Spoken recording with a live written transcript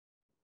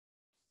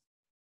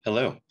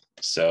Hello.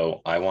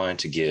 So I wanted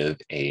to give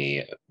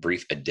a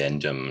brief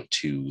addendum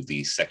to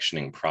the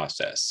sectioning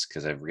process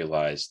because I've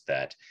realized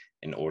that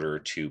in order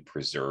to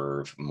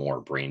preserve more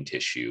brain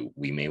tissue,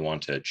 we may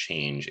want to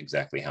change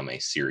exactly how many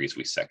series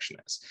we section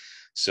as.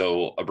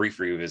 So a brief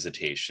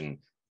revisitation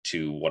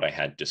to what I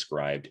had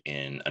described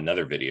in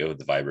another video,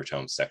 the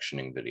vibratome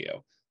sectioning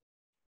video.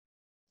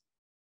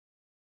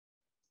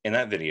 In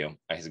that video,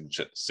 I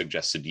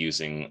suggested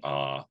using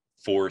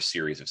 4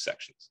 series of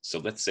sections. So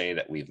let's say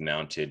that we've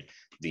mounted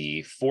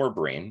the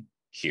forebrain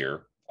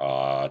here,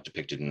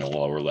 depicted in the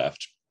lower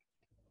left,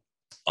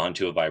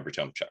 onto a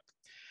vibratome chuck.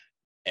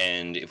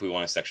 And if we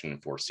want to section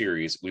in 4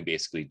 series, we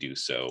basically do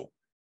so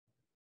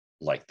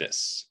like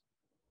this.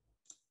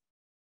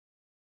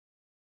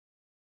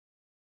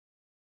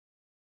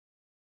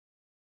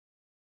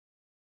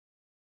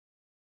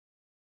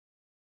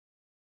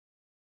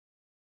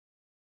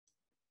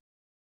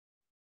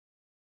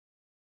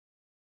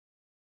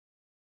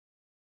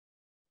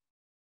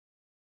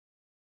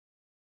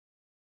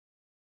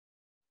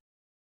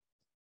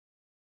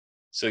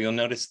 So you'll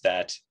notice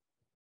that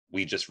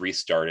we just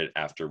restarted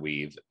after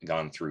we've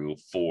gone through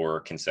 4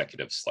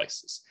 consecutive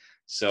slices.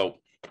 So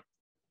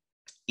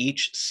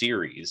each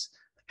series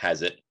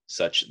has it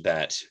such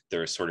that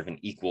there's sort of an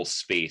equal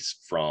space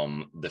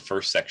from the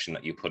first section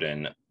that you put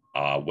in,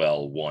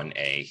 well,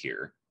 1A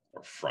here,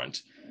 or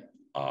front,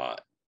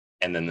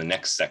 and then the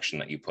next section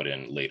that you put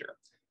in later.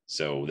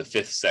 So the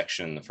 5th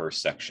section and the 1st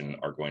section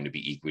are going to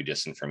be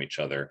equidistant from each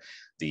other.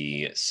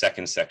 The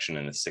 2nd section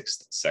and the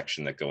 6th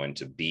section that go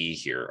into B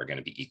here are going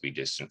to be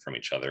equidistant from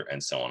each other,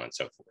 and so on and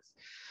so forth.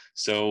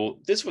 So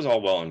this was all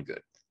well and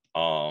good.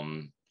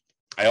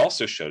 I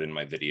also showed in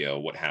my video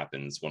what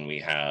happens when we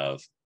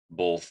have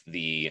both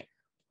the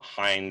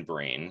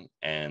hindbrain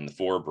and the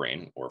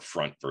forebrain, or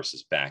front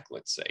versus back,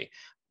 let's say,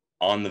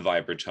 on the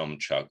vibratome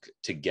chuck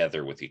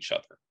together with each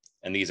other.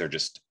 And these are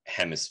just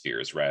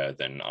hemispheres rather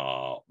than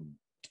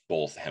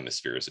both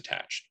hemispheres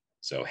attached,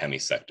 so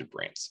hemisected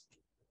brains.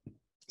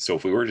 So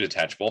if we were to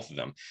attach both of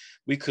them,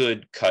 we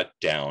could cut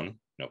down,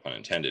 no pun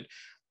intended,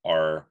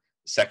 our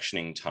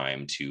sectioning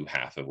time to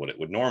half of what it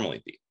would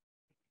normally be.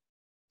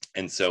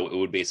 And so it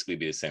would basically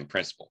be the same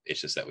principle.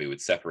 It's just that we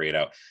would separate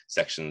out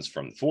sections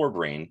from the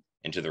forebrain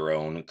into their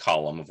own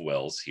column of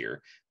wells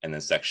here, and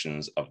then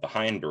sections of the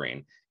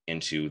hindbrain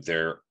into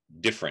their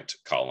different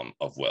column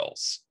of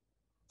wells.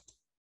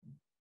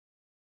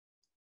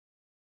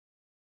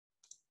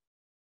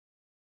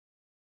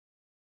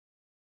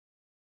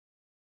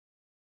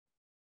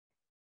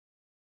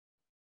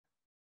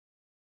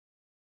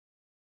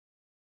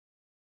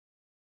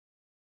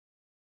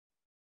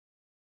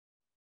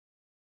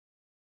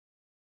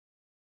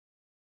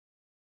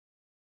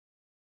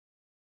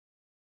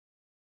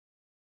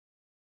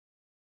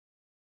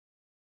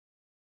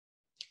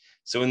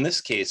 So in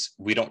this case,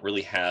 we don't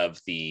really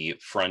have the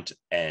front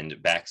and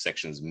back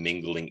sections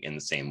mingling in the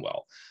same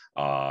well.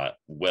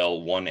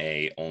 Well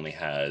 1A only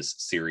has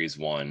series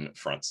 1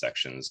 front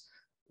sections.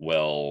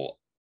 Well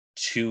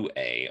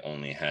 2A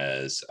only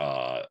has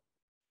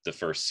the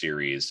first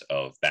series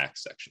of back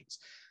sections.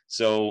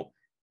 So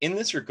in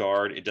this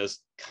regard, it does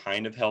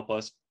kind of help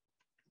us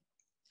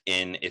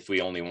in if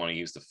we only want to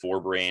use the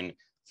forebrain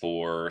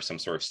for some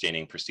sort of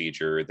staining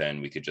procedure,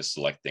 then we could just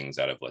select things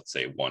out of, let's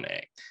say,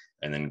 1A,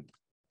 and then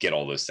get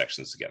all those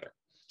sections together.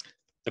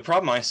 The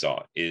problem I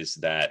saw is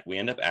that we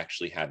end up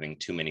actually having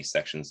too many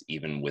sections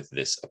even with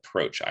this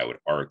approach, I would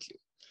argue.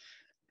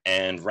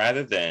 And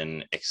rather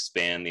than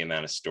expand the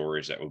amount of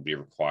storage that would be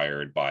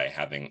required by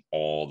having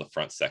all the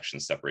front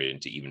sections separated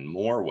into even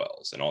more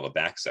wells and all the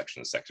back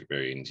sections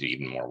separated into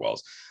even more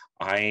wells,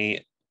 I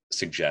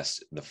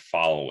suggest the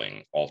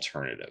following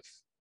alternative.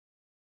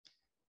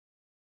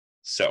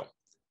 So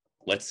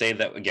let's say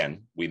that,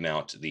 again, we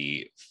mount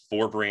the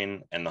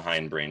forebrain and the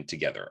hindbrain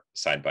together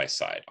side by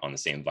side on the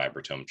same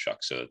vibratome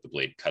chuck so that the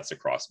blade cuts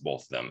across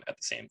both of them at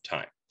the same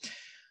time.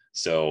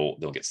 So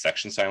they'll get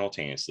sectioned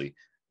simultaneously.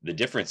 The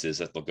difference is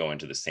that they'll go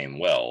into the same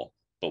well,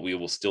 but we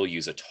will still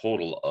use a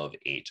total of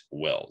 8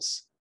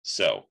 wells.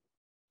 So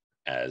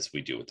as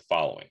we do with the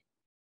following.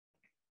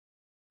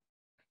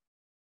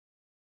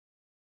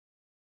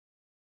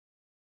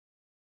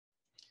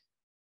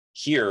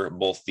 Here,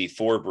 both the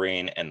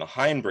forebrain and the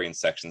hindbrain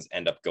sections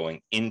end up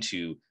going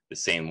into the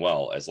same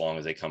well as long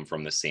as they come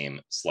from the same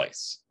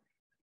slice.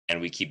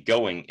 And we keep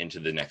going into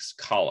the next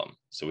column.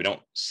 So we don't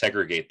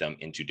segregate them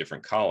into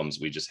different columns.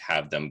 We just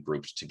have them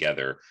grouped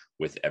together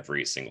with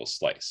every single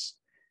slice.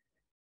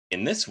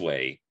 In this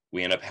way,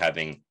 we end up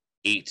having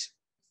 8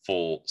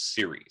 full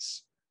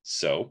series.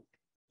 So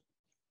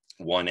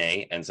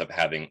 1A ends up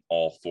having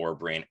all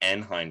forebrain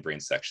and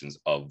hindbrain sections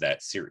of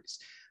that series.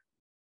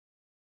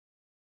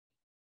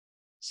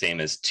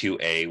 Same as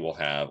 2A will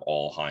have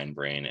all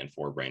hindbrain and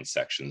forebrain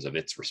sections of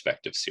its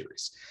respective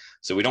series.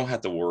 So we don't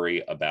have to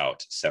worry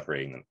about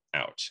separating them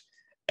out.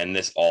 And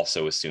this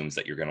also assumes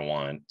that you're going to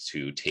want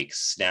to take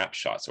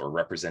snapshots or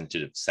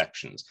representative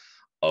sections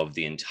of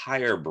the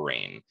entire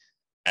brain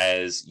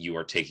as you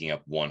are taking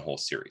up one whole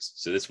series.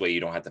 So this way you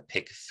don't have to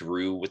pick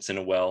through what's in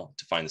a well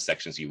to find the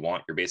sections you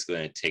want. You're basically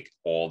going to take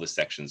all the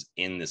sections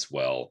in this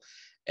well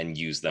and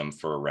use them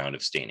for a round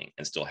of staining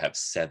and still have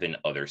 7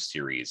 other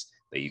series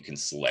that you can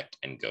select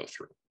and go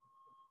through.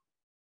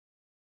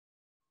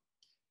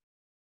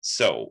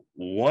 So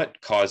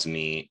what caused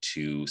me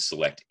to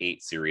select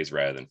 8 series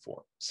rather than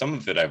 4? Some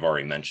of it I've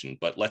already mentioned,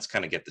 but let's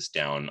kind of get this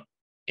down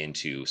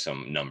into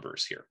some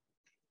numbers here.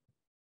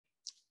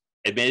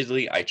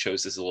 Admittedly, I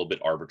chose this a little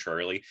bit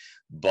arbitrarily,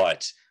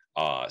 but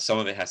some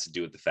of it has to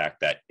do with the fact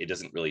that it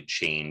doesn't really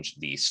change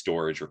the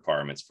storage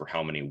requirements for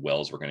how many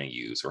wells we're going to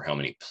use or how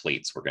many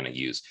plates we're going to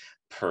use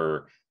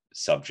per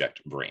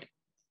subject brain.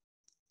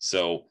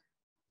 So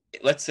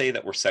let's say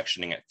that we're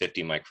sectioning at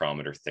 50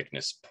 micrometer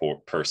thickness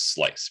per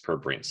slice, per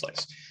brain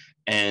slice.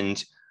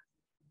 And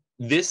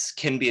this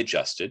can be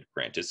adjusted.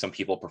 Granted, some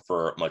people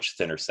prefer much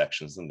thinner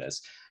sections than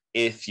this.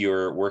 If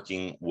you're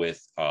working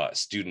with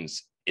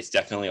students, it's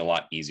definitely a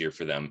lot easier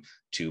for them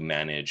to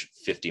manage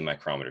 50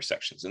 micrometer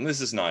sections. And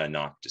this is not a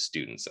knock to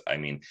students. I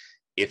mean,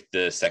 if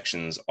the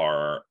sections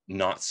are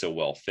not so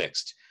well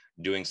fixed,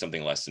 doing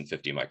something less than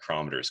 50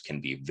 micrometers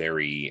can be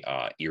very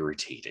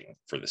irritating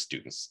for the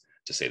students,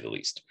 to say the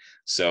least.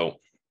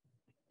 So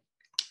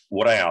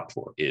what I opt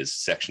for is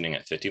sectioning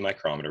at 50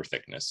 micrometer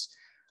thickness.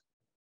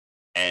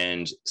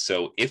 And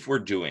so if we're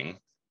doing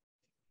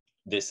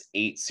this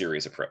 8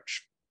 series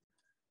approach,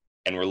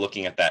 and we're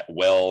looking at that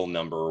well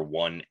number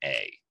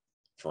 1A,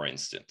 for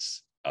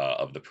instance,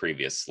 of the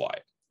previous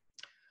slide,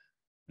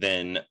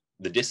 then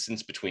the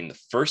distance between the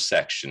first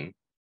section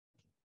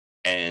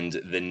and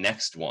the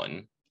next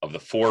one of the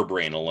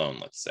forebrain alone,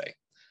 let's say,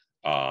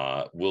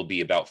 will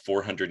be about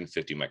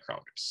 450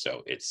 micrometers.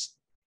 So it's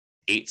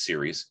 8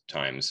 series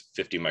times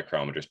 50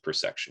 micrometers per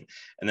section.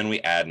 And then we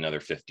add another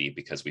 50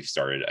 because we've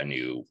started a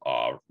new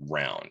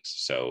round.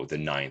 So the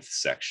 9th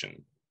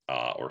section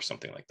or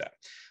something like that.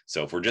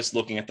 So if we're just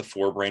looking at the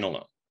forebrain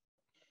alone,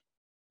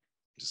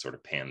 just sort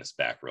of pan this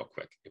back real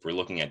quick. If we're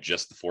looking at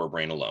just the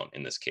forebrain alone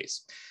in this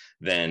case,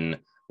 then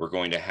we're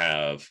going to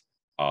have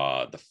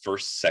the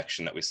first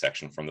section that we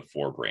section from the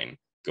forebrain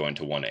go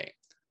into 1A.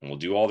 And we'll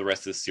do all the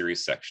rest of the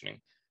series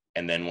sectioning.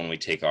 And then when we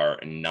take our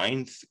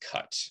 9th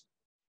cut,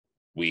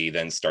 we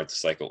then start the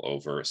cycle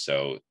over.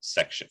 So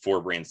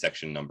forebrain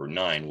section number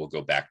 9 will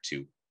go back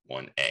to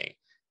 1A.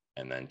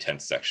 And then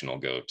 10th section will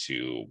go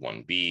to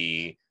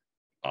 1B,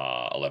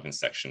 11th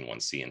section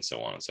 1C, and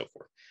so on and so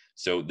forth.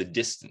 So the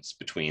distance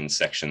between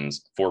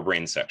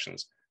forebrain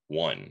sections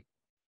 1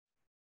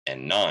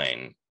 and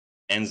 9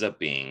 ends up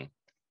being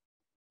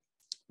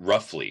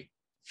roughly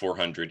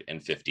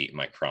 450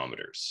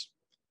 micrometers.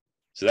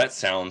 So that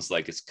sounds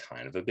like it's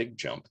kind of a big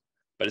jump,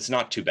 but it's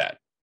not too bad.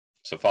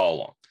 So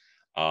follow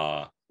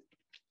along.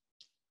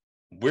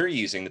 We're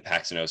using the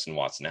Paxinos and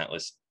Watson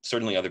Atlas.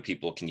 Certainly other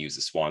people can use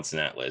the Swanson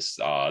Atlas.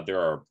 There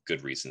are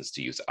good reasons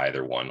to use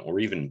either one or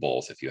even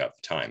both if you have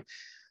the time.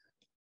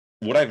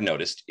 What I've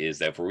noticed is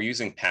that if we're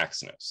using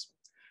Paxinos,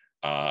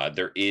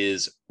 there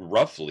is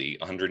roughly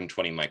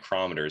 120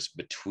 micrometers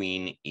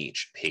between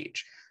each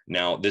page.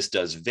 Now, this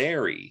does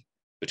vary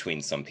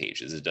between some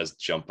pages. It does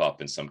jump up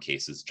in some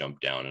cases, jump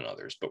down in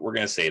others, but we're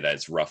going to say that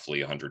it's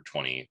roughly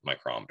 120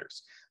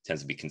 micrometers. It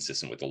tends to be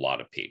consistent with a lot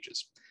of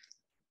pages.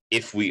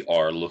 If we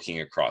are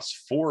looking across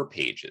 4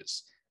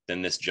 pages,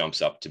 then this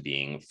jumps up to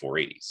being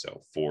 480.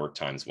 So 4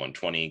 times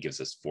 120 gives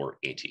us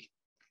 480.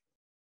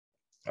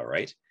 All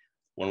right.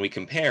 When we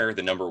compare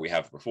the number we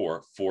have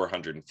before,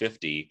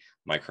 450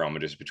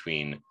 micrometers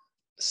between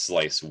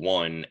slice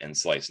 1 and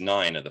slice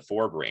 9 of the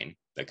forebrain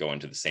that go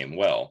into the same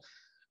well,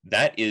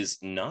 that is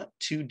not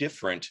too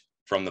different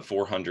from the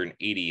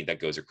 480 that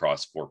goes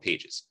across 4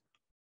 pages.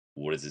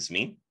 What does this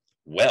mean?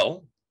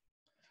 Well,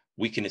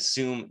 we can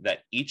assume that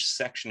each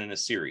section in a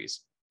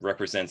series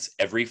represents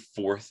every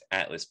 4th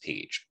atlas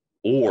page,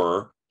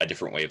 or a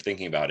different way of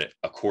thinking about it,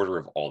 a quarter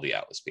of all the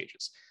atlas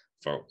pages.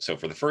 So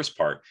for the first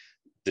part,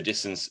 the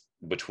distance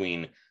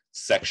between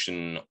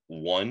section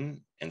 1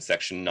 and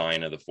section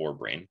 9 of the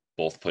forebrain,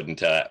 both put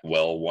into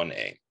well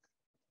 1A,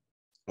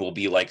 will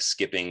be like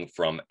skipping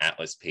from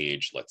atlas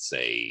page, let's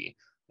say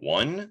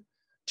 1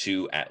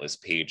 to atlas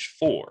page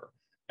 4.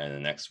 And the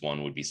next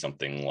one would be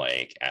something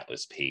like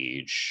atlas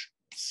page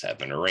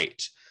 7 or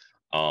 8.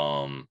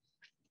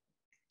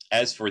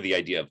 As for the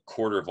idea of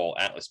quarter of all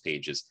atlas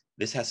pages,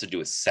 this has to do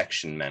with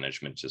section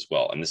management as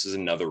well. And this is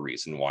another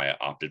reason why I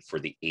opted for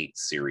the 8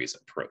 series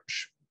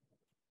approach.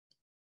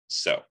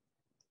 So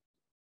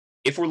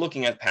if we're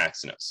looking at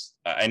Paxinos,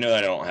 I know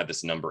that I don't have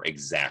this number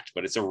exact,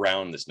 but it's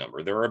around this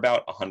number. There are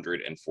about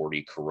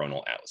 140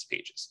 coronal atlas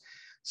pages.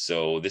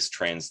 So this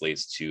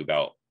translates to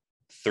about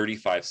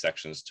 35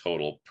 sections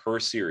total per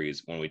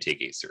series when we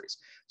take 8 series.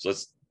 So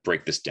let's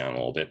break this down a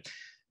little bit.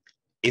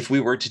 If we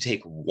were to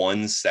take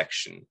one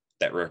section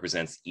that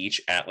represents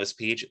each atlas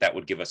page, that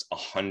would give us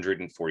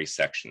 140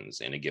 sections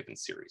in a given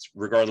series,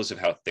 regardless of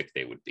how thick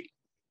they would be,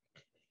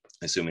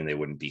 assuming they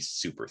wouldn't be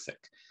super thick.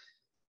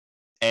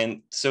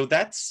 And so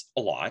that's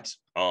a lot.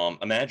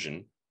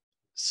 Imagine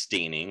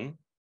staining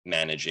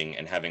managing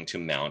and having to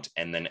mount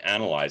and then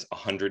analyze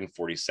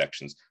 140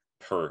 sections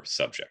per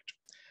subject.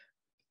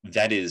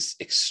 That is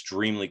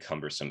extremely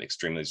cumbersome,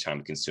 extremely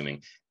time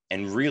consuming.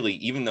 And really,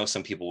 even though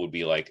some people would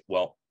be like,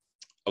 well,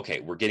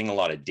 okay, we're getting a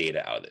lot of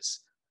data out of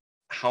this.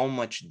 How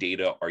much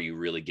data are you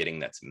really getting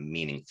that's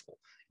meaningful?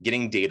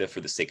 Getting data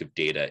for the sake of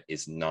data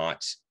is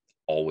not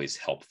always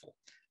helpful,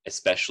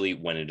 especially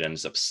when it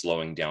ends up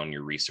slowing down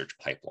your research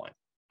pipeline.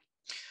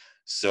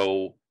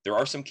 So there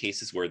are some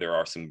cases where there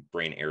are some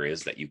brain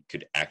areas that you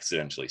could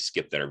accidentally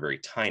skip that are very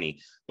tiny.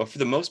 But for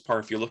the most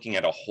part, if you're looking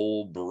at a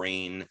whole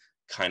brain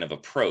kind of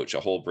approach, a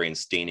whole brain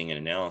staining and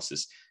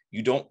analysis,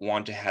 you don't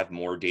want to have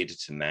more data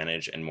to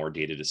manage and more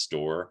data to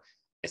store,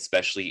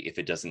 especially if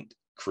it doesn't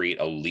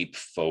create a leap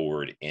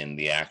forward in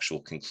the actual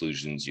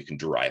conclusions you can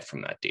derive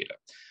from that data.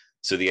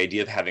 So the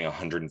idea of having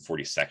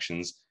 140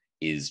 sections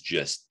is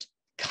just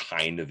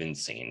kind of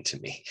insane to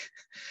me.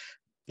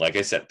 Like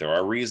I said, there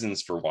are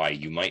reasons for why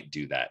you might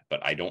do that,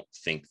 but I don't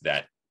think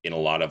that in a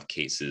lot of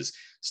cases,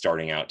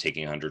 starting out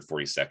taking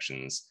 140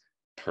 sections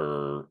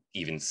per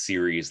even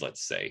series,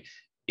 let's say,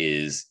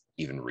 is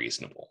even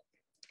reasonable.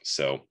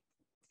 So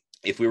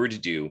if we were to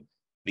do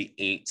the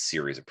 8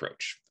 series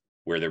approach,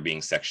 where they're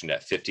being sectioned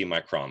at 50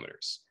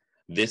 micrometers,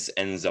 this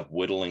ends up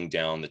whittling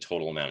down the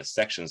total amount of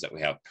sections that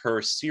we have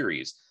per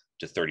series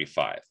to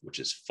 35, which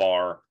is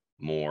far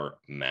more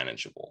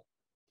manageable.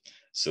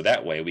 So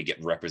that way we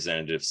get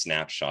representative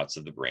snapshots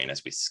of the brain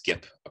as we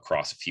skip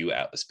across a few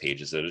atlas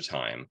pages at a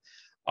time,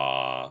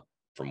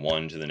 from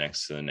one to the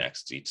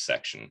next, each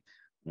section.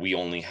 We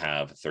only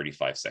have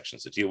 35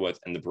 sections to deal with,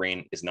 and the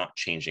brain is not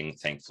changing,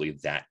 thankfully,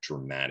 that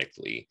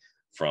dramatically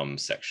from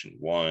section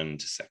 1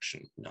 to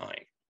section 9.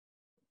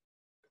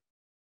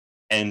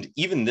 And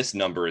even this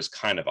number is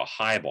kind of a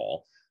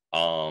highball.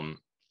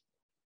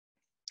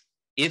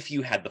 If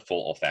you had the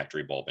full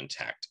olfactory bulb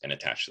intact and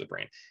attached to the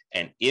brain,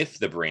 and if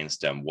the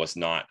brainstem was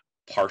not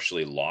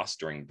partially lost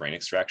during brain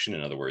extraction,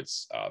 in other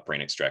words,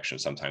 brain extraction,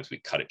 sometimes we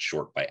cut it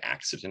short by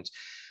accident.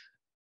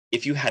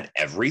 If you had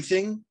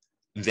everything,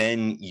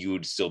 then you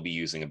would still be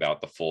using about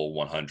the full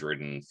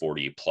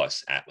 140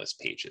 plus atlas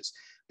pages.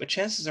 But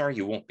chances are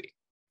you won't be.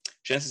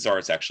 Chances are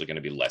it's actually going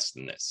to be less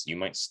than this. You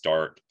might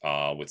start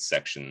with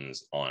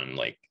sections on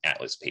like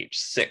atlas page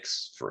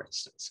 6, for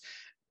instance.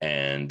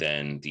 And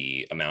then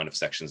the amount of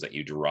sections that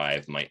you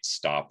derive might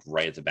stop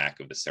right at the back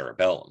of the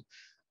cerebellum.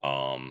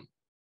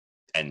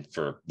 And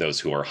for those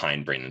who are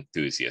hindbrain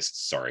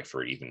enthusiasts, sorry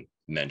for even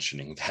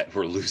mentioning that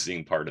we're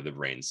losing part of the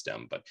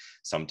brainstem, but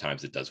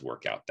sometimes it does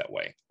work out that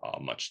way,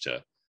 much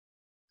to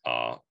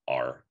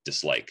our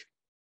dislike.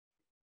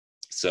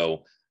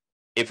 So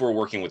if we're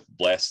working with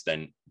less,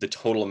 then the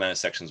total amount of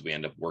sections we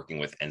end up working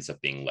with ends up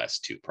being less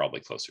too, probably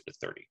closer to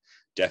 30.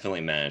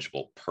 Definitely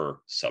manageable per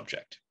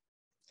subject.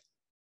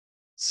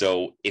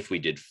 So if we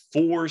did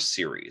 4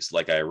 series,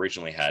 like I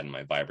originally had in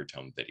my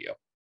Vibratome video,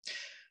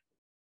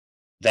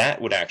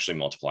 that would actually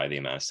multiply the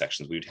amount of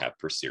sections we would have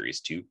per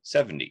series to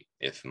 70,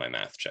 if my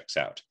math checks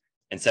out.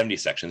 And 70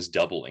 sections,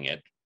 doubling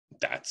it,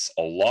 that's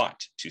a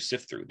lot to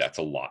sift through. That's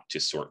a lot to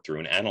sort through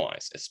and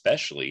analyze,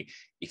 especially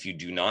if you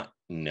do not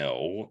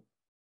know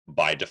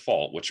by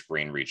default which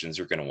brain regions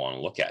you're going to want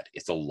to look at.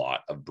 It's a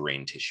lot of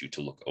brain tissue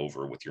to look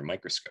over with your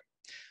microscope.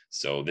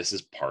 So this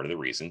is part of the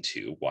reason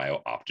too why I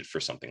opted for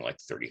something like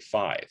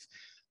 35.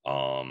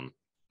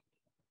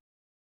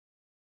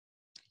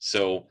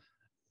 So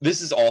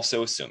this is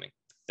also assuming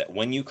that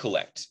when you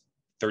collect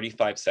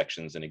 35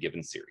 sections in a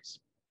given series,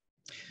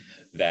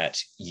 that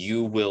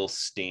you will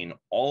stain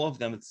all of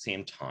them at the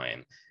same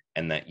time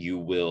and that you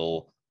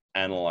will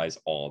analyze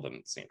all of them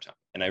at the same time.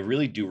 And I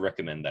really do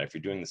recommend that if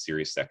you're doing the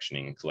series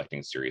sectioning and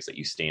collecting series, that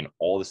you stain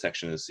all the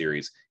sections of the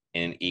series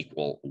in an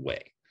equal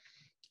way.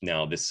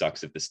 Now, this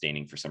sucks if the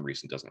staining for some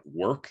reason doesn't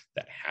work.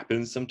 That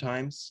happens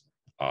sometimes.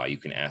 You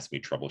can ask me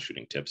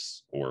troubleshooting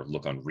tips or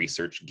look on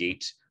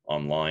ResearchGate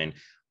online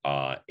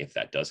if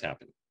that does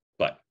happen.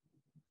 But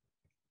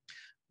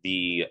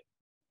the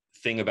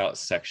thing about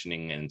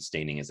sectioning and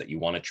staining is that you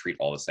want to treat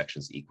all the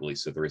sections equally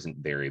so there isn't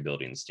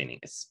variability in staining,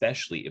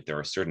 especially if there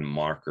are certain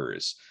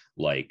markers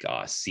like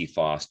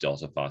CFOS,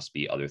 delta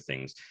FOSB, other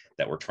things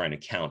that we're trying to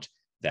count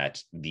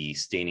that the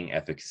staining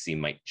efficacy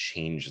might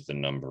change the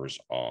numbers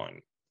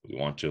on. We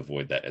want to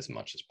avoid that as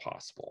much as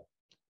possible.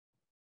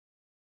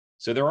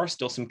 So there are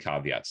still some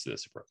caveats to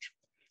this approach.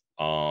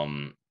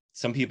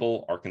 Some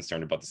people are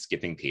concerned about the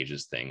skipping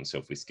pages thing. So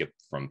if we skip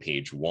from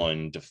page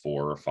 1 to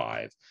 4 or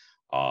 5,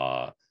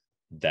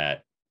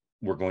 that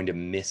we're going to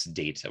miss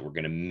data. We're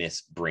going to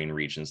miss brain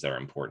regions that are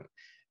important.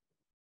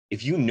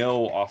 If you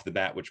know off the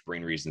bat which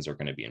brain regions are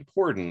going to be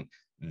important,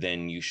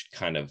 then you should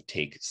kind of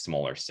take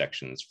smaller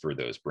sections for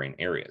those brain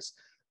areas.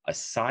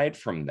 Aside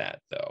from that,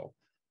 though,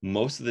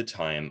 most of the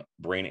time,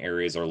 brain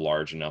areas are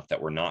large enough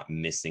that we're not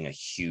missing a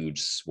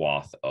huge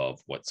swath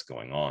of what's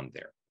going on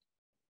there.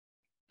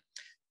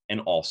 And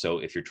also,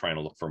 if you're trying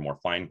to look for more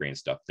fine-grained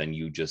stuff, then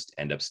you just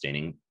end up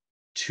staining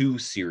 2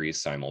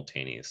 series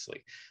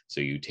simultaneously.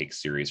 So you take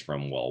series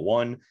from well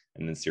 1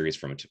 and then series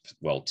from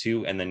well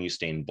 2, and then you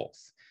stain both.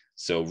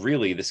 So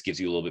really, this gives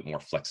you a little bit more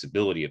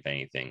flexibility, if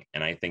anything.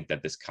 And I think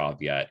that this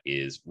caveat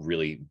is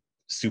really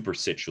super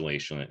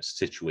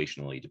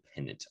situationally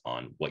dependent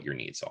on what your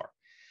needs are.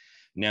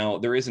 Now,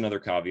 there is another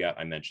caveat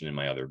I mentioned in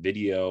my other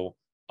video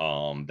that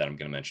I'm going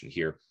to mention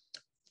here.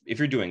 If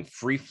you're doing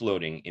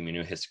free-floating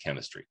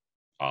immunohistochemistry,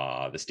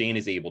 the stain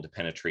is able to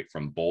penetrate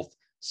from both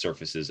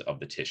surfaces of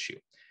the tissue.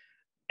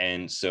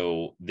 And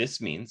so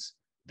this means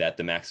that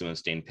the maximum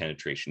stain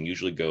penetration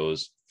usually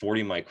goes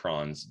 40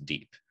 microns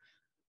deep.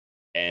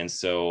 And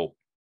so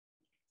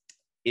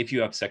if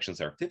you have sections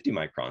that are 50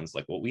 microns,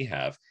 like what we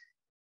have,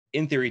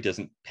 in theory,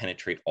 doesn't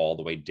penetrate all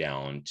the way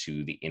down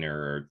to the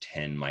inner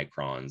 10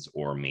 microns,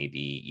 or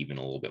maybe even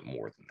a little bit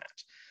more than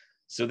that.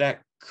 So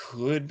that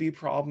could be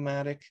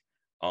problematic.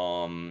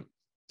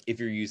 If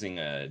you're using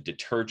a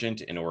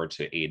detergent in order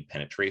to aid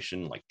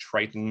penetration, like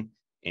Triton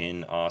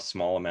in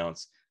small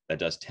amounts, that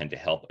does tend to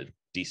help a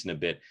decent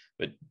bit.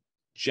 But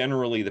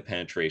generally, the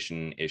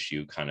penetration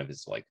issue kind of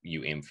is like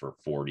you aim for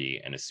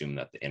 40 and assume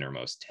that the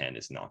innermost 10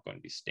 is not going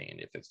to be stained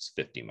if it's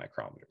 50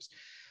 micrometers.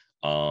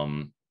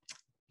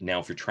 Now,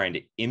 if you're trying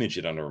to image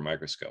it under a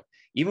microscope,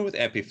 even with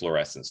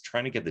epifluorescence,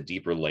 trying to get the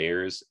deeper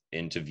layers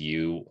into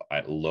view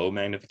at low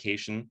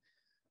magnification,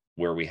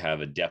 where we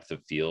have a depth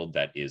of field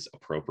that is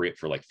appropriate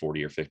for like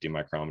 40 or 50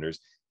 micrometers,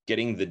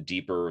 getting the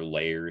deeper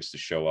layers to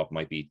show up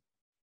might be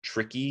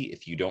tricky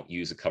if you don't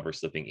use a cover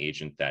slipping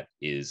agent that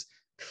is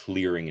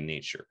clearing in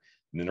nature.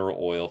 Mineral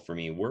oil for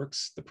me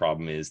works. The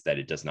problem is that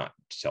it does not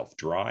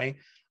self-dry.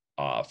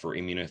 For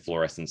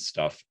immunofluorescence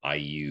stuff, I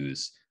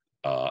use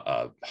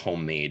a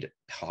homemade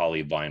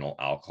polyvinyl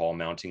alcohol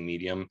mounting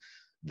medium.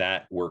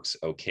 That works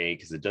okay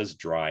because it does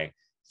dry.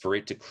 For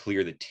it to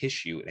clear the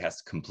tissue, it has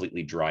to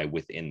completely dry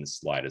within the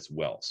slide as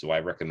well. So I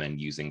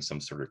recommend using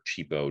some sort of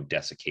cheapo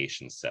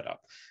desiccation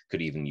setup.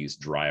 Could even use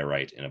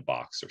Dryerite in a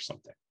box or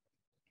something.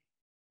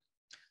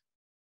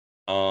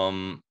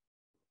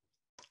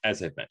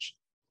 As I've mentioned,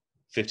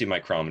 50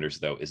 micrometers,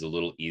 though, is a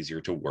little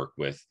easier to work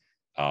with.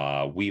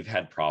 We've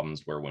had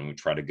problems where when we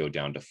try to go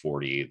down to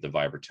 40, the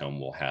vibratome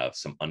will have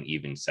some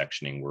uneven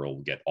sectioning where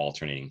we'll get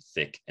alternating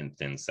thick and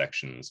thin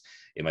sections.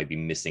 It might be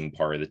missing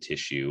part of the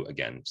tissue.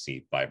 Again,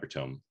 see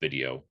vibratome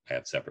video I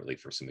have separately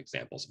for some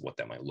examples of what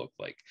that might look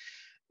like.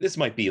 This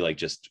might be like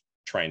just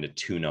trying to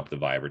tune up the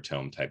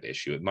vibratome type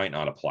issue. It might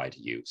not apply to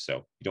you.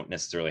 So you don't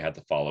necessarily have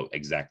to follow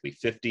exactly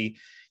 50.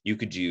 You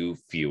could do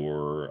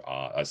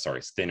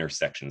thinner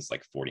sections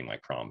like 40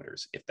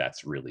 micrometers if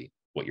that's really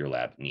what your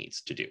lab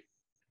needs to do.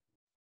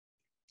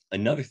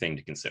 Another thing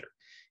to consider,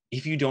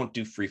 if you don't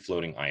do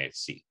free-floating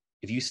IHC,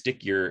 if you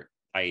stick your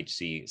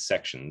IHC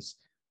sections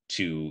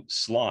to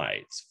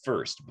slides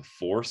first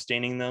before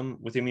staining them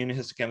with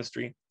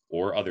immunohistochemistry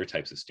or other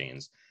types of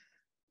stains,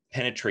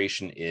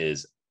 penetration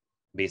is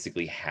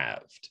basically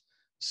halved.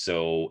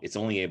 So it's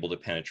only able to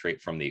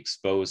penetrate from the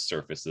exposed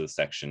surface of the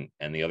section,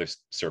 and the other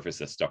surface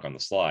that's stuck on the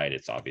slide,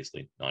 it's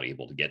obviously not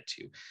able to get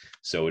to.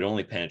 So it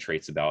only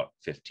penetrates about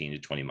 15 to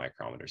 20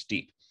 micrometers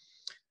deep.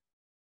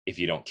 If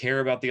you don't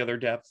care about the other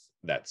depth,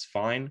 that's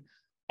fine.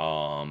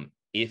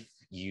 If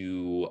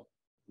you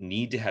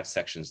need to have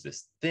sections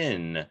this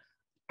thin,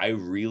 I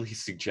really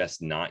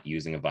suggest not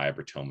using a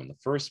vibratome in the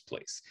first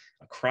place.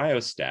 A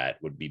cryostat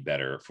would be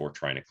better for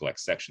trying to collect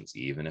sections,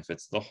 even if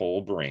it's the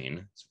whole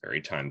brain. It's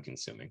very time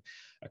consuming.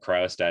 A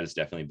cryostat is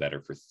definitely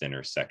better for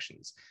thinner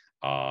sections.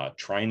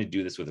 Trying to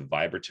do this with a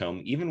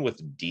vibratome, even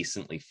with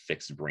decently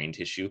fixed brain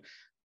tissue,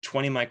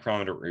 20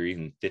 micrometer or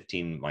even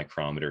 15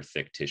 micrometer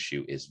thick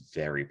tissue is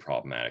very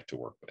problematic to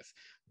work with,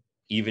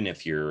 even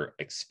if you're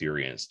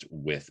experienced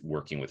with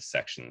working with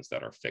sections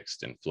that are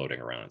fixed and floating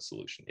around in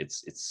solution.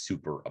 It's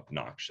super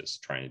obnoxious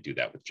trying to do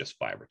that with just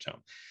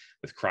vibratome.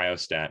 With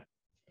cryostat,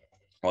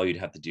 all you'd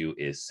have to do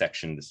is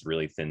section this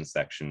really thin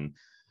section,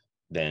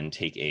 then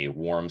take a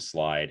warm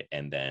slide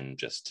and then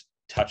just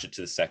touch it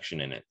to the section,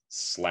 and it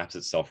slaps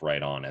itself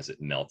right on as it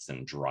melts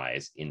and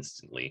dries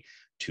instantly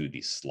to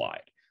the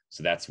slide.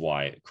 So that's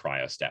why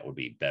cryostat would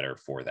be better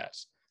for that.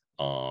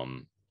 All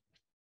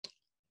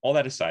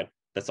that aside,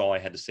 that's all I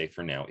had to say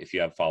for now. If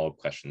you have follow-up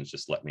questions,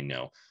 just let me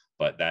know.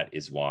 But that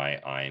is why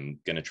I'm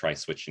going to try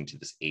switching to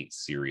this 8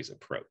 series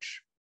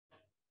approach.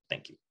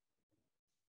 Thank you.